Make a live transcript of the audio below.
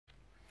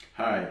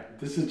Hi,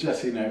 this is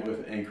Jesse Knight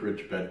with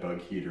Anchorage Bedbug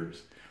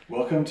Heaters.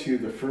 Welcome to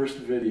the first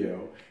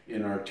video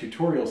in our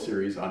tutorial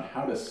series on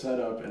how to set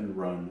up and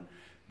run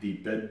the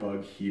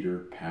bedbug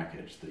heater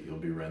package that you'll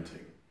be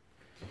renting.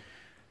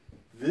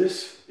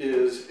 This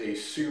is a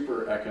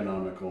super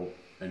economical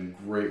and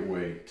great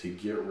way to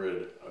get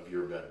rid of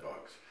your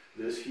bedbugs.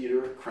 This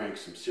heater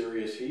cranks some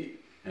serious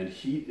heat, and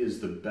heat is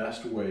the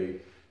best way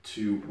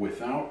to,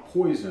 without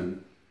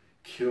poison,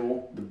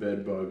 kill the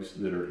bedbugs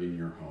that are in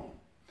your home.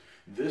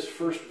 This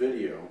first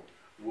video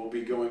will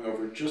be going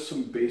over just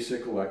some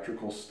basic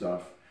electrical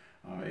stuff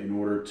in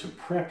order to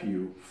prep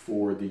you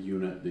for the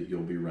unit that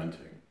you'll be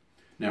renting.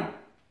 Now,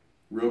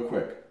 real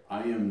quick,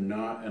 I am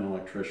not an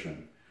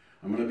electrician.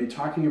 I'm going to be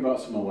talking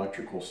about some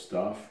electrical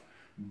stuff,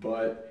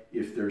 but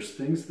if there's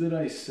things that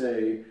I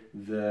say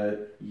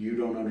that you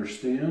don't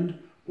understand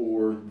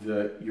or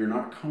that you're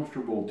not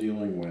comfortable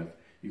dealing with,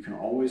 you can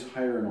always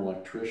hire an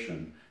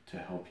electrician to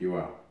help you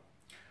out.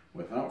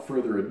 Without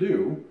further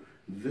ado,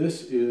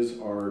 this is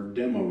our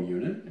demo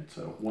unit. It's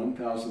a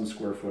 1,000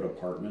 square foot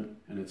apartment,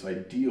 and it's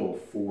ideal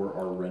for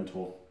our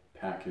rental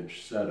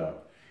package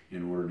setup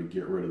in order to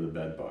get rid of the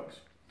bed bugs.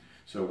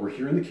 So we're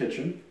here in the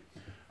kitchen,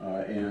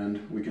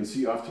 and we can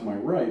see off to my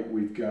right,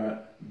 we've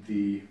got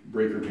the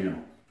breaker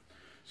panel.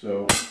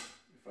 So if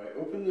I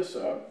open this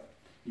up,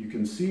 you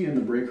can see in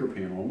the breaker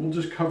panel, we'll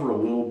just cover a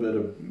little bit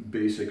of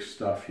basic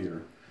stuff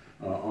here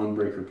on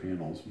breaker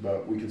panels,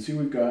 but we can see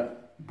we've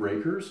got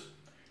breakers,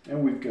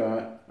 and we've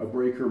got a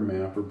breaker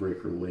map or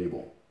breaker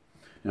label.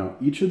 Now,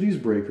 each of these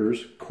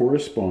breakers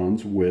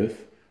corresponds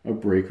with a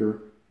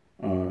breaker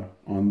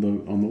on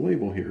the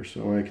label here.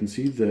 So I can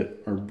see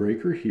that our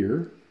breaker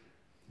here,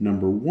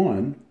 number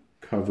 1,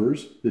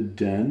 covers the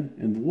den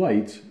and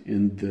lights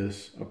in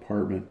this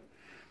apartment.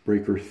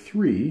 Breaker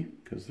 3,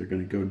 because they're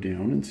going to go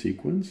down in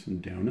sequence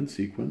and down in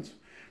sequence,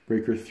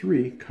 breaker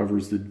 3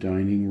 covers the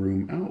dining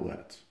room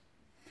outlets.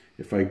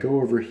 If I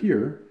go over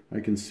here, I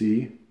can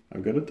see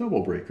I've got a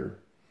double breaker.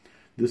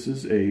 This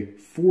is a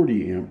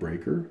 40 amp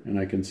breaker, and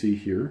I can see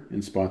here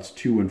in spots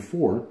 2 and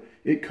 4,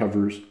 it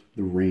covers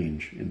the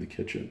range in the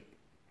kitchen.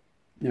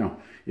 Now,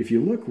 if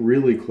you look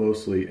really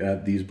closely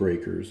at these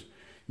breakers,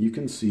 you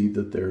can see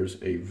that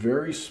there's a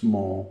very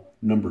small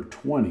number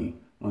 20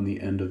 on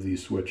the end of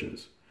these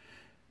switches.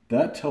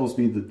 That tells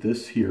me that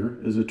this here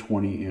is a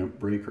 20 amp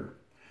breaker.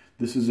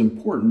 This is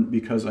important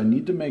because I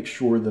need to make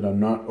sure that I'm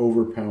not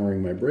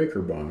overpowering my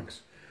breaker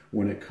box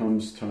when it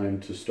comes time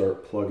to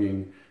start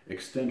plugging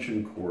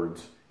extension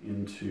cords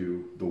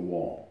into the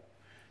wall.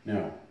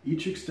 Now,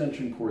 each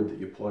extension cord that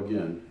you plug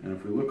in, and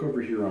if we look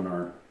over here on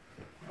our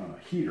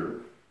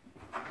heater,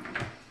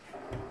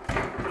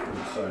 turn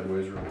it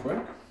sideways real quick,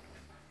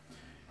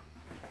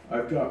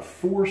 I've got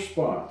 4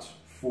 spots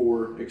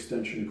for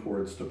extension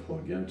cords to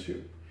plug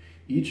into.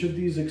 Each of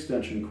these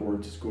extension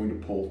cords is going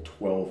to pull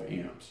 12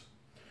 amps.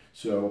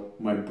 So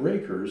my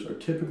breakers are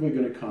typically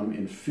going to come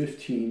in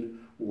 15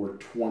 or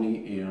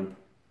 20 amp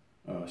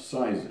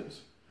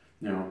sizes.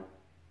 Now,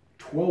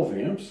 12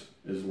 amps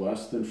is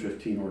less than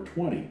 15 or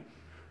 20,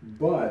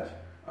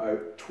 but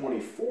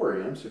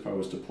 24 amps, if I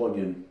was to plug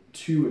in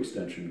 2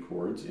 extension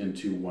cords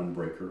into one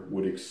breaker,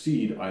 would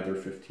exceed either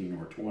 15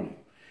 or 20,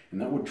 and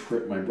that would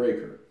trip my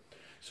breaker.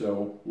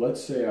 So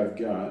let's say I've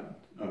got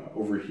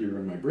over here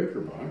in my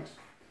breaker box,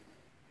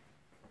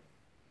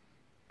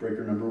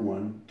 breaker number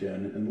 1,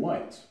 den and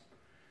lights.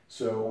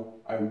 So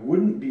I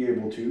wouldn't be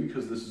able to,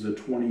 because this is a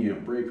 20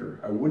 amp breaker,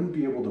 I wouldn't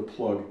be able to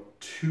plug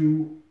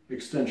 2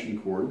 extension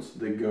cords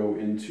that go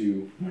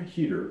into my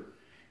heater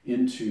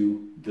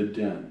into the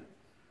den.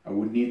 I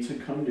would need to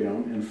come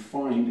down and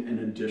find an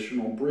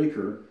additional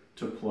breaker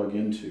to plug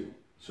into.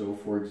 So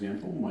for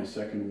example, my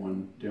second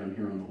one down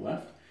here on the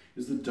left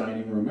is the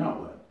dining room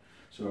outlet.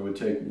 So I would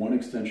take one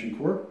extension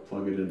cord,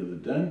 plug it into the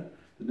den.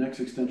 The next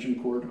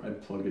extension cord,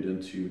 I'd plug it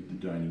into the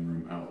dining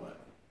room outlet.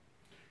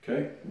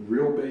 Okay,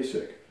 real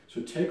basic. So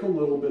take a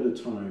little bit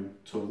of time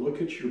to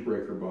look at your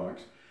breaker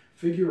box,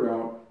 figure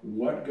out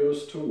what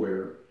goes to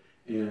where,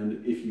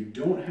 and if you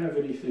don't have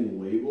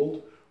anything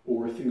labeled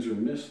or things are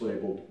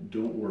mislabeled,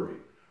 don't worry.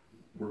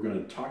 We're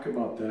going to talk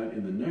about that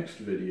in the next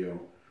video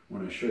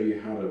when I show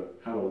you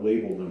how to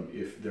label them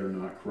if they're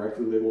not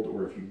correctly labeled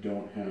or if you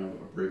don't have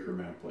a breaker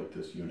map like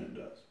this unit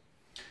does.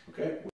 Okay?